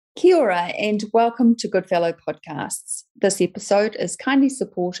Kia ora and welcome to Goodfellow Podcasts. This episode is kindly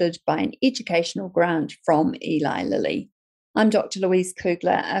supported by an educational grant from Eli Lilly. I'm Dr. Louise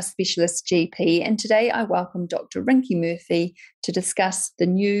Kugler, a specialist GP, and today I welcome Dr. Rinki Murphy to discuss the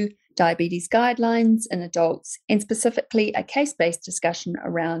new diabetes guidelines in adults and specifically a case-based discussion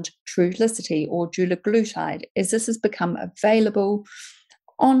around Trulicity or dulaglutide, as this has become available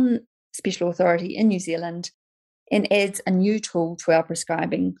on special authority in New Zealand and adds a new tool to our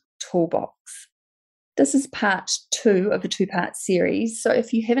prescribing toolbox. This is part 2 of a 2-part series, so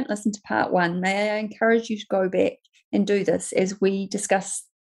if you haven't listened to part 1, may I encourage you to go back and do this as we discuss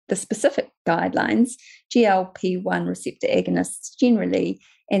the specific guidelines, GLP-1 receptor agonists generally,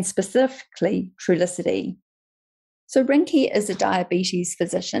 and specifically Trulicity. So Rinki is a diabetes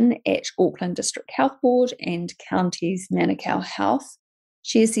physician at Auckland District Health Board and Counties Manukau Health.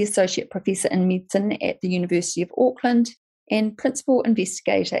 She is the Associate Professor in Medicine at the University of Auckland and Principal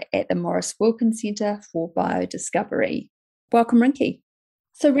Investigator at the Maurice Wilkins Centre for Biodiscovery. Welcome, Rinki.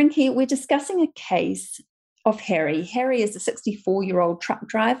 So, Rinki, we're discussing a case of Harry. Harry is a 64-year-old truck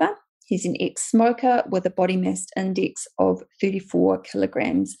driver. He's an ex-smoker with a body mass index of 34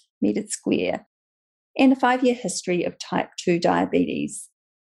 kilograms metered square and a 5-year history of type 2 diabetes.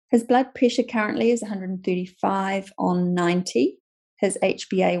 His blood pressure currently is 135 on 90. His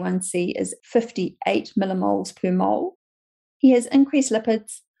HbA1c is 58 millimoles per mole. He has increased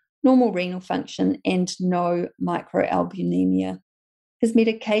lipids, normal renal function, and no microalbuminemia. His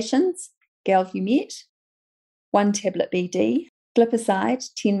medications, Galvumet, 1 tablet BD, glipizide,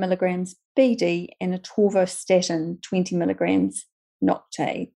 10 milligrams BD, and atorvastatin, 20 milligrams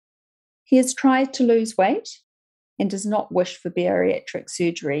Nocte. He has tried to lose weight and does not wish for bariatric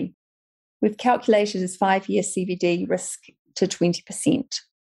surgery. We've calculated his 5-year CVD risk to 20%.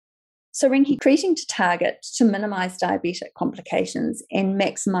 So Rinki, treating to target to minimise diabetic complications and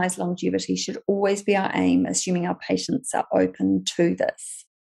maximise longevity should always be our aim, assuming our patients are open to this.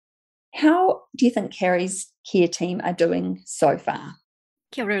 How do you think Harry's care team are doing so far?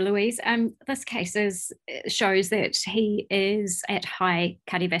 Kia ora, Louise. This case shows that he is at high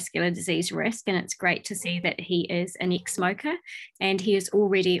cardiovascular disease risk, and it's great to see that he is an ex-smoker and he is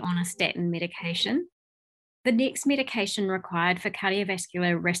already on a statin medication. The next medication required for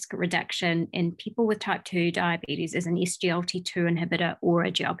cardiovascular risk reduction in people with type 2 diabetes is an SGLT2 inhibitor or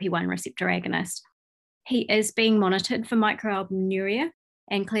a GLP-1 receptor agonist. He is being monitored for microalbuminuria,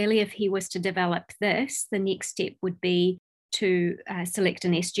 and clearly if he was to develop this, the next step would be to select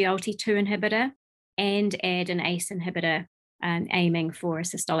an SGLT2 inhibitor and add an ACE inhibitor, aiming for a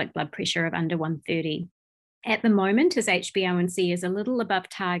systolic blood pressure of under 130. At the moment, his HbA1c is a little above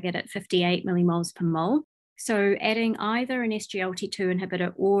target at 58 millimoles per mole. So adding either an SGLT2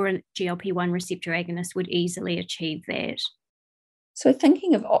 inhibitor or a GLP-1 receptor agonist would easily achieve that. So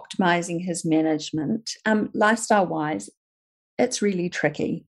thinking of optimizing his management, lifestyle-wise, it's really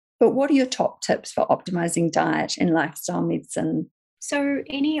tricky. But what are your top tips for optimizing diet and lifestyle medicine? So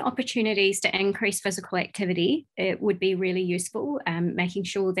any opportunities to increase physical activity, it would be really useful, making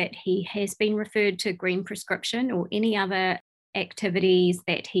sure that he has been referred to green prescription or any other activities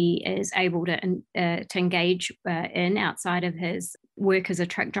that he is able to engage in outside of his work as a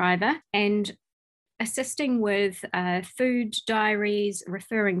truck driver, and assisting with food diaries,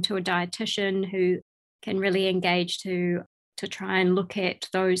 referring to a dietitian who can really engage to try and look at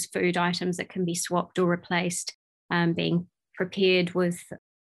those food items that can be swapped or replaced. Being prepared with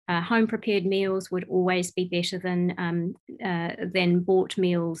home prepared meals would always be better than bought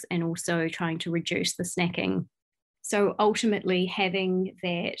meals, and also trying to reduce the snacking. So ultimately having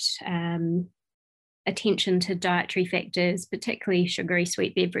that attention to dietary factors, particularly sugary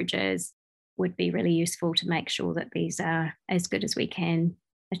sweet beverages, would be really useful to make sure that these are as good as we can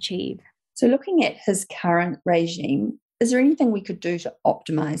achieve. So looking at his current regime, is there anything we could do to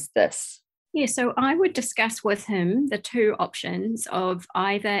optimise this? Yeah, so I would discuss with him the 2 options of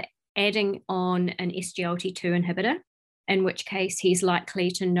either adding on an SGLT2 inhibitor, in which case he's likely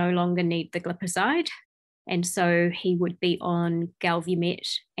to no longer need the glipizide, and so he would be on Galvumet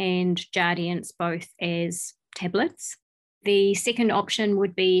and Jardiance both as tablets. The second option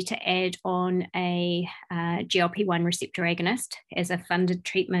would be to add on a GLP-1 receptor agonist, as a funded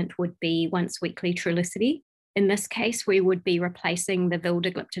treatment would be once weekly Trulicity. In this case, we would be replacing the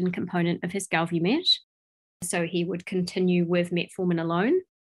vildagliptin component of his Galvumet. So he would continue with metformin alone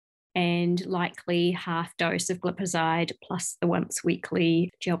and likely half dose of glipizide plus the once weekly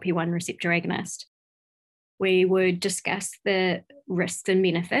GLP-1 receptor agonist. We would discuss the risks and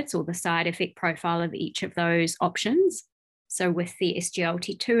benefits or the side effect profile of each of those options. So with the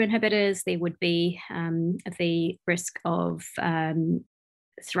SGLT2 inhibitors, there would be the risk of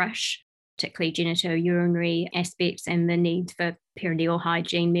thrush, particularly genitourinary aspects, and the need for perineal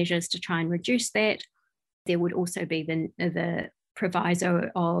hygiene measures to try and reduce that. There would also be the proviso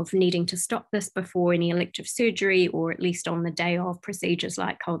of needing to stop this before any elective surgery, or at least on the day of procedures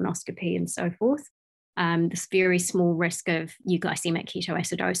like colonoscopy and so forth. This very small risk of euglycemic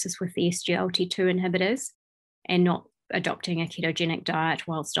ketoacidosis with the SGLT2 inhibitors, and not adopting a ketogenic diet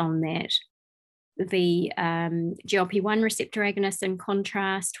whilst on that. The GLP-1 receptor agonists, in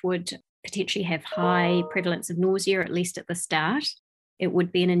contrast, would potentially have high prevalence of nausea, at least at the start. It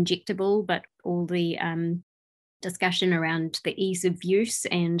would be an injectable, but all the discussion around the ease of use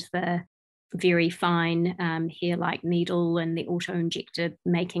and the very fine hair-like needle and the auto-injector,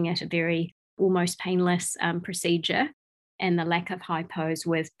 making it a very almost painless procedure, and the lack of hypos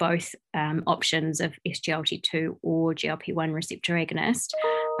with both options of SGLT2 or GLP-1 receptor agonist,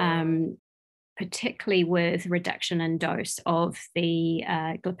 particularly with reduction in dose of the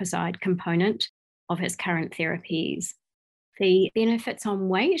glipizide component of his current therapies. The benefits on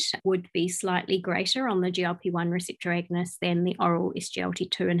weight would be slightly greater on the GLP-1 receptor agonist than the oral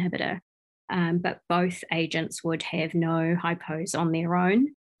SGLT2 inhibitor, but both agents would have no hypos on their own,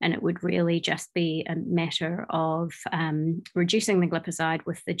 and it would really just be a matter of reducing the glipizide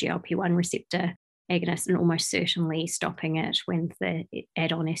with the GLP-1 receptor agonist, and almost certainly stopping it when the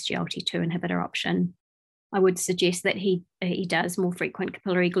add-on SGLT2 inhibitor option. I would suggest that he does more frequent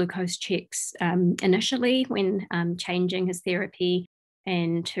capillary glucose checks initially when changing his therapy,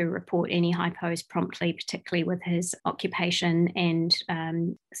 and to report any hypos promptly, particularly with his occupation, and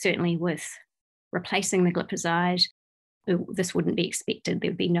certainly with replacing the glipizide. This wouldn't be expected.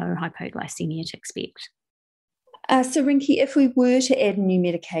 There would be no hypoglycemia to expect. So Rinki, if we were to add new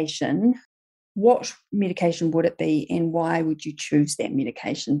medication, what medication would it be, and why would you choose that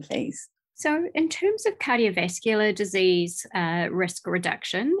medication, please? So in terms of cardiovascular disease risk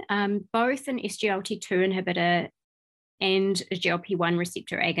reduction, both an SGLT2 inhibitor and a GLP-1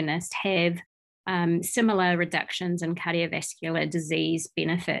 receptor agonist have similar reductions in cardiovascular disease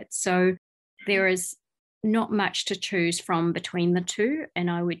benefits. So there is not much to choose from between the two, and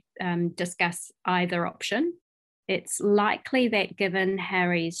I would discuss either option. It's likely that given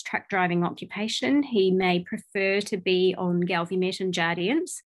Harry's truck driving occupation, he may prefer to be on Galvimet and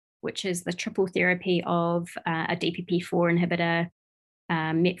Jardiance, which is the triple therapy of a DPP-4 inhibitor,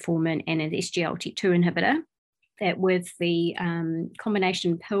 metformin, and an SGLT2 inhibitor. That with the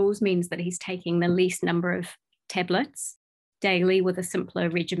combination pills means that he's taking the least number of tablets daily with a simpler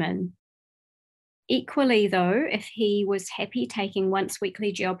regimen. Equally, though, if he was happy taking once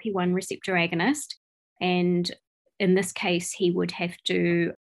weekly GLP-1 receptor agonist, and in this case, he would have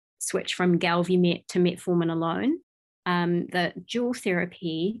to switch from Galvimet to metformin alone, the dual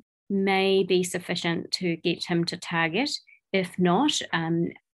therapy may be sufficient to get him to target. If not,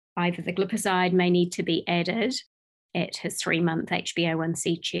 either the glipizide may need to be added at his 3-month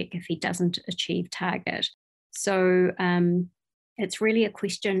HbA1c check if he doesn't achieve target. So it's really a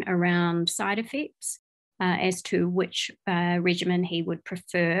question around side effects as to which regimen he would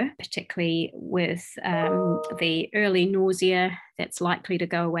prefer, particularly with the early nausea that's likely to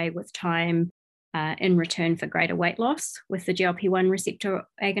go away with time in return for greater weight loss with the GLP-1 receptor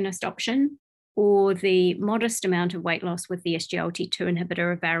agonist option, or the modest amount of weight loss with the SGLT2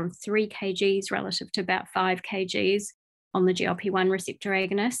 inhibitor of around 3 kgs relative to about 5 kgs on the GLP-1 receptor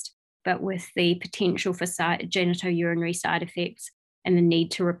agonist, but with the potential for genitourinary side effects and the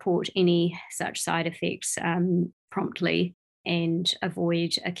need to report any such side effects promptly, and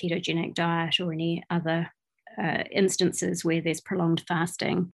avoid a ketogenic diet or any other instances where there's prolonged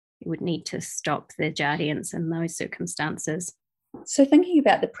fasting. You would need to stop the Jardiance in those circumstances. So thinking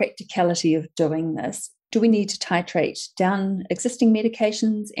about the practicality of doing this, do we need to titrate down existing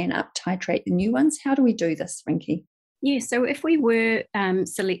medications and up titrate the new ones? How do we do this, Rinki? Yeah, so if we were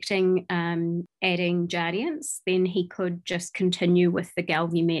selecting adding Jardiance, then he could just continue with the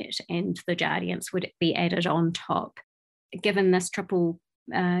Galvimet, and the Jardiance would be added on top. Given this triple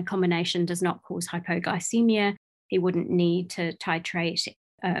combination does not cause hypoglycemia, he wouldn't need to titrate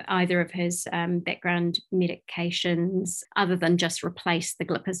either of his background medications other than just replace the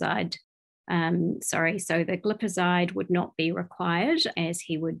glipizide. So the glipizide would not be required, as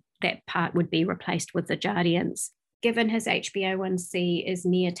that part would be replaced with the Jardiance. Given his HbA1c is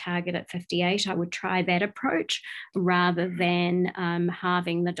near target at 58, I would try that approach rather than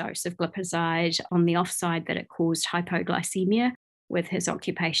halving the dose of glipizide on the offside that it caused hypoglycemia with his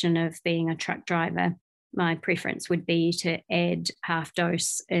occupation of being a truck driver. My preference would be to add half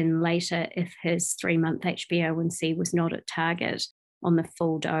dose in later if his 3-month HbA1c was not at target on the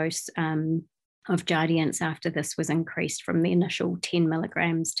full dose of Jardiance after this was increased from the initial 10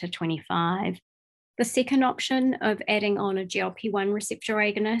 milligrams to 25. The second option of adding on a GLP-1 receptor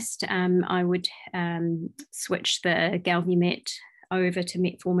agonist, I would switch the Galvumet over to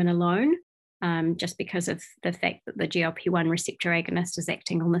metformin alone, just because of the fact that the GLP-1 receptor agonist is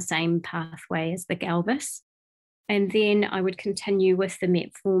acting on the same pathway as the Galvis. And then I would continue with the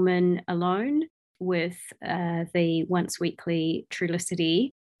metformin alone with the once weekly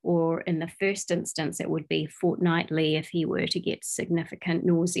Trulicity, or in the first instance, it would be fortnightly if he were to get significant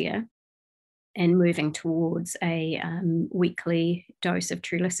nausea, and moving towards a weekly dose of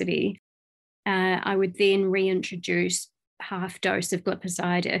Trulicity. I would then reintroduce half dose of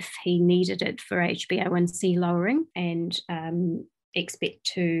glipizide if he needed it for HbA1c lowering, and expect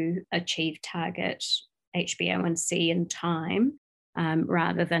to achieve target HbA1c in time,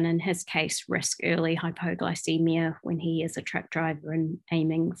 rather than, in his case, risk early hypoglycemia when he is a truck driver and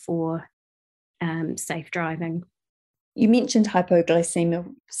aiming for safe driving. You mentioned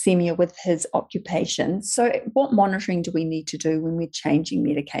hypoglycemia with his occupation. So what monitoring do we need to do when we're changing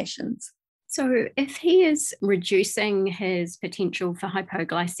medications? So if he is reducing his potential for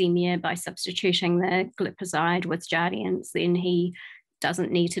hypoglycemia by substituting the glipizide with Jardiance, then he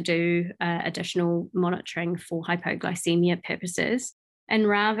doesn't need to do additional monitoring for hypoglycemia purposes. And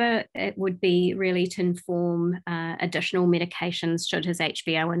rather, it would be really to inform additional medications should his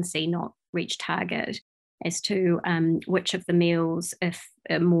HbA1c not reach target, as to which of the meals, if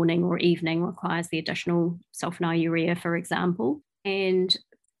morning or evening, requires the additional sulfonylurea, for example. And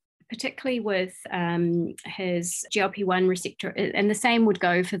particularly with his GLP-1 receptor, and the same would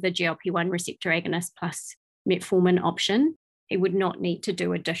go for the GLP-1 receptor agonist plus metformin option. He would not need to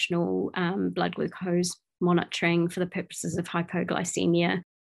do additional blood glucose monitoring for the purposes of hypoglycemia,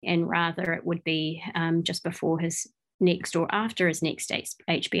 and rather it would be just before his next or after his next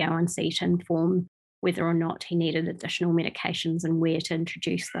HbA1c to inform whether or not he needed additional medications and where to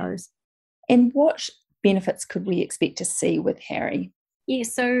introduce those. And what benefits could we expect to see with Harry? Yeah,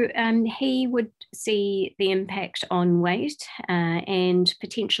 so he would see the impact on weight, and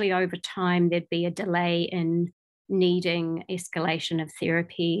potentially over time there'd be a delay in needing escalation of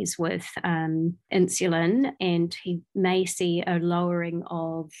therapies with insulin, and he may see a lowering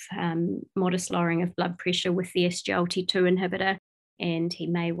of modest lowering of blood pressure with the SGLT2 inhibitor, and he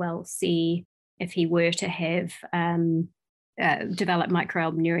may well see, if he were to have develop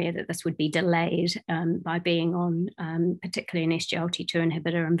microalbuminuria, that this would be delayed by being on particularly an SGLT2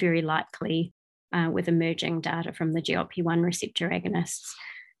 inhibitor, and very likely with emerging data from the GLP-1 receptor agonists.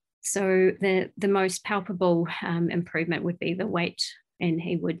 So the most palpable improvement would be the weight, and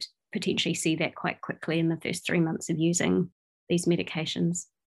he would potentially see that quite quickly in the first 3 months of using these medications.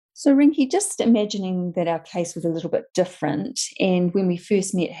 So Rinki, just imagining that our case was a little bit different, and when we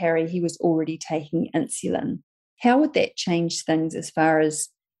first met Harry, he was already taking insulin. How would that change things as far as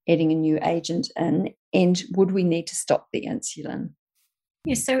adding a new agent in, and would we need to stop the insulin?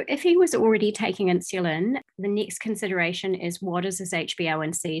 Yes, so if he was already taking insulin, the next consideration is, what is his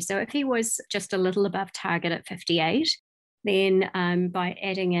HbA1c? So if he was just a little above target at 58, then by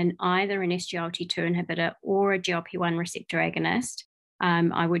adding in either an SGLT2 inhibitor or a GLP-1 receptor agonist,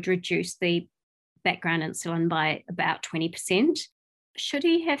 I would reduce the background insulin by about 20%. Should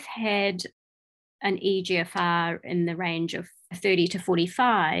he have had an eGFR in the range of 30 to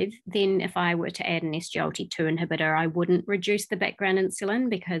 45, then if I were to add an SGLT2 inhibitor, I wouldn't reduce the background insulin,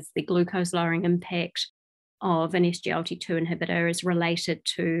 because the glucose lowering impact of an SGLT2 inhibitor is related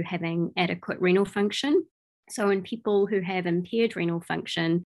to having adequate renal function. So in people who have impaired renal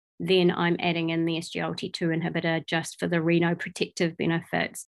function, then I'm adding in the SGLT2 inhibitor just for the renoprotective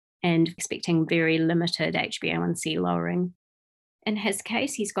benefits and expecting very limited HbA1c lowering. In his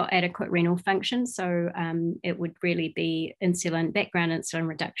case, he's got adequate renal function, so it would really be background insulin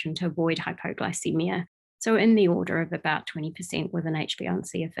reduction to avoid hypoglycemia. So in the order of about 20% with an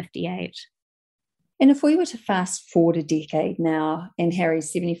HbA1c of 58. And if we were to fast forward a decade now, and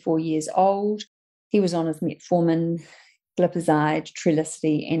Harry's 74 years old, he was on his metformin, glipizide,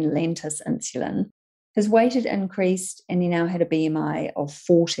 Trulicity, and Lantus insulin. His weight had increased, and he now had a BMI of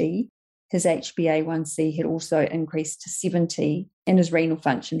 40. His HbA1c had also increased to 70, and his renal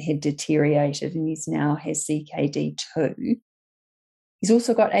function had deteriorated, and he's now has CKD2. He's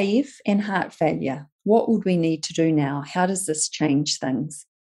also got AF and heart failure. What would we need to do now? How does this change things?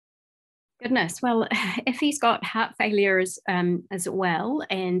 Goodness, well, if he's got heart failure as well,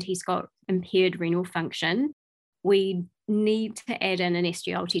 and he's got impaired renal function, we need to add in an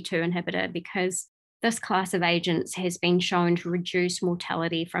SGLT2 inhibitor, because this class of agents has been shown to reduce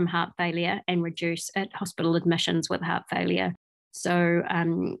mortality from heart failure and reduce hospital admissions with heart failure. So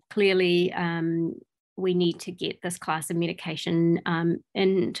clearly, we need to get this class of medication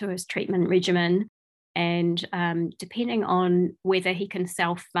into his treatment regimen. And depending on whether he can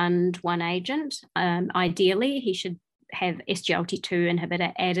self-fund one agent, ideally he should have SGLT2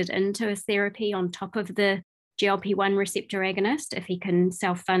 inhibitor added into his therapy on top of the GLP-1 receptor agonist if he can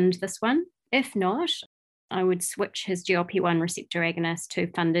self-fund this one. If not, I would switch his GLP-1 receptor agonist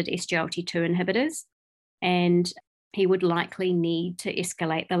to funded SGLT2 inhibitors, and he would likely need to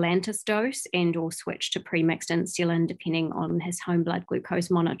escalate the Lantus dose and or switch to premixed insulin depending on his home blood glucose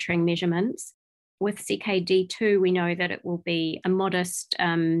monitoring measurements. With CKD2, we know that it will be a modest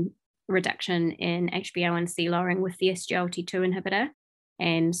reduction in HbA1c lowering with the SGLT2 inhibitor.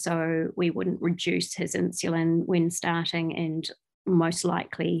 And so we wouldn't reduce his insulin when starting and most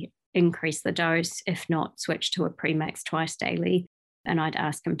likely increase the dose, if not switch to a premix twice daily. And I'd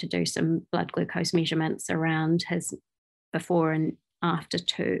ask him to do some blood glucose measurements around his before and after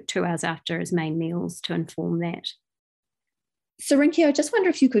 2 hours after his main meals to inform that. So Rinki, I just wonder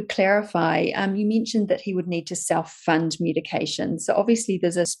if you could clarify, you mentioned that he would need to self-fund medication. So obviously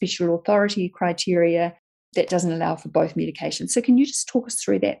there's a special authority criteria that doesn't allow for both medications. So can you just talk us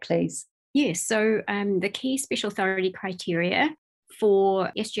through that, please? Yes, so the key special authority criteria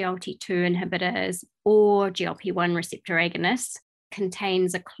for SGLT2 inhibitors or GLP-1 receptor agonists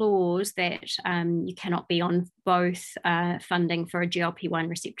contains a clause that you cannot be on both funding for a GLP-1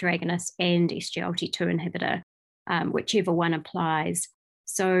 receptor agonist and SGLT2 inhibitor, whichever one applies.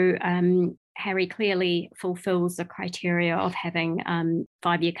 So Harry clearly fulfills the criteria of having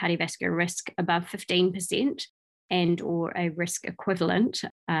 5-year cardiovascular risk above 15% and or a risk equivalent,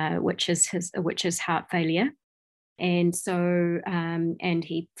 which is heart failure. And so, and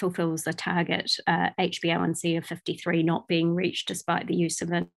he fulfills the target HbA1c of 53 not being reached despite the use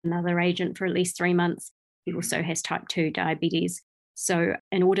of another agent for at least 3 months. He also has type 2 diabetes. So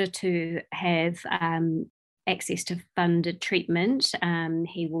in order to have access to funded treatment,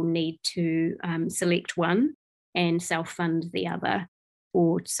 he will need to select one and self-fund the other.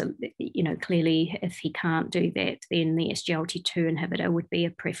 Or, so, clearly if he can't do that, then the SGLT2 inhibitor would be a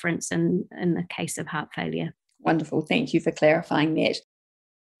preference in the case of heart failure. Wonderful. Thank you for clarifying that.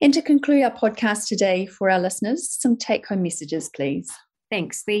 And to conclude our podcast today for our listeners, some take-home messages, please.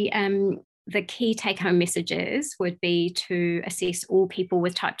 Thanks. The key take-home messages would be to assess all people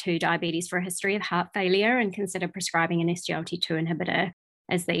with type 2 diabetes for a history of heart failure and consider prescribing an SGLT2 inhibitor,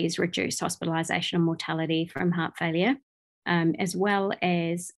 as these reduce hospitalisation and mortality from heart failure, as well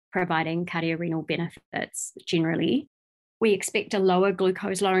as providing cardiorenal benefits generally. We expect a lower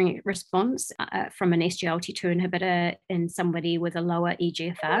glucose lowering response from an SGLT2 inhibitor in somebody with a lower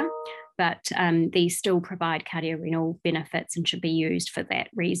eGFR, but these still provide cardiorenal benefits and should be used for that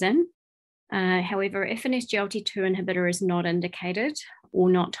reason. However, if an SGLT2 inhibitor is not indicated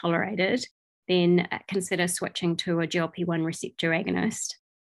or not tolerated, then consider switching to a GLP-1 receptor agonist.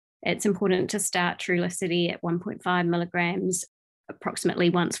 It's important to start Trulicity at 1.5 milligrams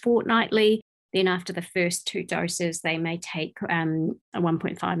approximately once fortnightly. Then after the first 2 doses, they may take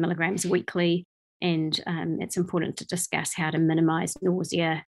 1.5 milligrams weekly. And it's important to discuss how to minimize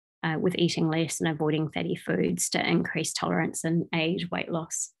nausea with eating less and avoiding fatty foods to increase tolerance and aid weight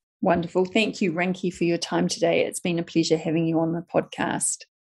loss. Wonderful. Thank you, Rinki, for your time today. It's been a pleasure having you on the podcast.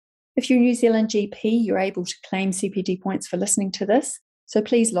 If you're a New Zealand GP, you're able to claim CPD points for listening to this. So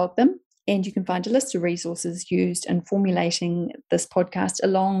please log them. And you can find a list of resources used in formulating this podcast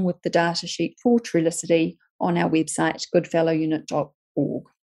along with the data sheet for Trulicity on our website, goodfellowunit.org.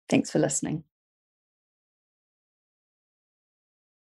 Thanks for listening.